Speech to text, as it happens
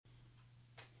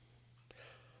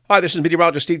Hi, this is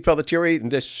meteorologist Steve Pelletieri,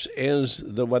 and this is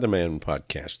the Weatherman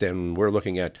Podcast, and we're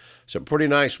looking at some pretty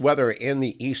nice weather in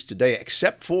the east today,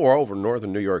 except for over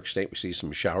northern New York State. We see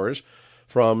some showers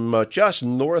from just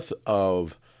north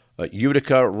of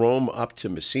Utica, Rome, up to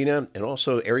Messina, and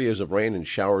also areas of rain and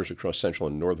showers across central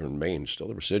and northern Maine.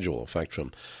 Still a residual effect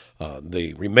from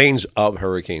the remains of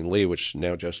Hurricane Lee, which is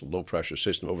now just a low-pressure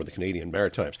system over the Canadian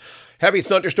Maritimes. Heavy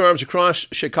thunderstorms across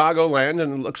Chicagoland,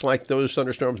 and it looks like those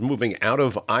thunderstorms moving out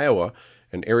of Iowa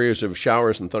and areas of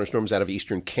showers and thunderstorms out of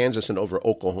eastern Kansas and over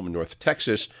Oklahoma and North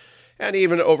Texas, and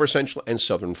even over central and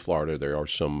southern Florida. There are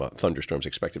some thunderstorms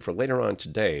expected for later on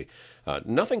today.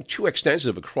 Nothing too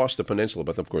extensive across the peninsula,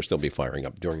 but of course they'll be firing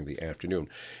up during the afternoon.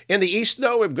 In the east,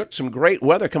 though, we've got some great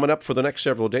weather coming up for the next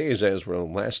several days as we're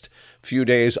in the last few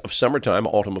days of summertime.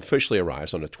 Autumn officially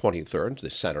arrives on the 23rd,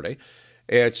 this Saturday.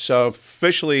 It's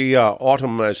officially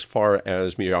autumn as far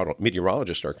as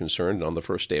meteorologists are concerned. On the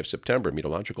first day of September,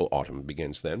 meteorological autumn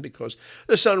begins then because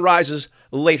the sun rises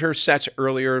later, sets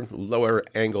earlier, lower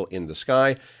angle in the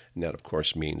sky. And that, of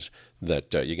course, means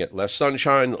that you get less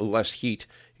sunshine, less heat,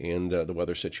 and the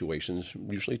weather situations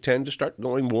usually tend to start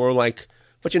going more like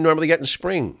what you normally get in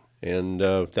spring. And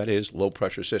that is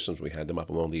low-pressure systems. We had them up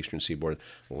along the eastern seaboard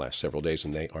the last several days,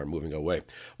 and they are moving away.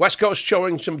 West Coast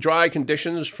showing some dry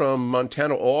conditions from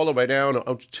Montana all the way down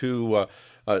out to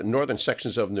northern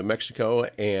sections of New Mexico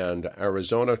and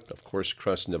Arizona, of course,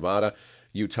 across Nevada,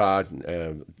 Utah,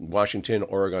 Washington,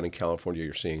 Oregon, and California.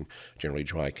 You're seeing generally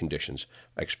dry conditions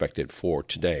expected for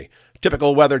today.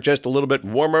 Typical weather, just a little bit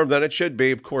warmer than it should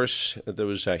be. Of course,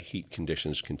 those heat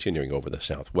conditions continuing over the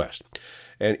southwest.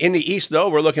 And in the east, though,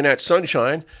 we're looking at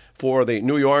sunshine for the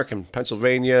New York and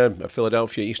Pennsylvania,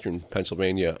 Philadelphia, eastern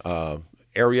Pennsylvania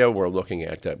area. We're looking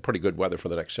at pretty good weather for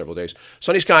the next several days.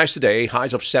 Sunny skies today,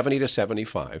 highs of 70 to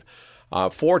 75.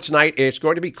 For tonight, it's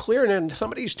going to be clear, and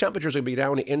some of these temperatures will be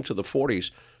down into the 40s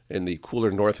in the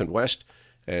cooler north and west,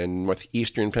 and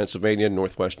northeastern Pennsylvania,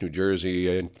 northwest New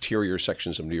Jersey, interior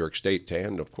sections of New York State,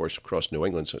 and, of course, across New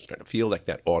England. So it's starting to feel like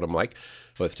that autumn-like,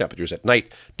 with temperatures at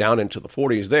night down into the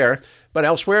 40s there. But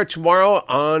elsewhere, tomorrow,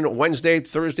 on Wednesday,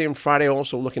 Thursday, and Friday,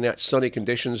 also looking at sunny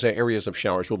conditions. Areas of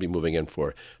showers will be moving in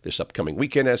for this upcoming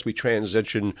weekend as we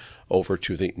transition over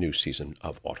to the new season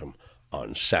of autumn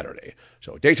on Saturday.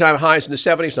 So daytime highs in the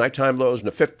 70s, nighttime lows in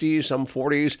the 50s, some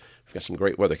 40s. We've got some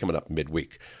great weather coming up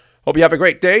midweek. Hope you have a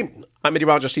great day. I'm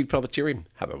meteorologist Steve Pelletieri.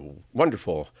 Have a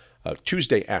wonderful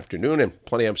Tuesday afternoon and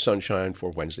plenty of sunshine for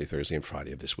Wednesday, Thursday, and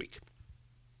Friday of this week.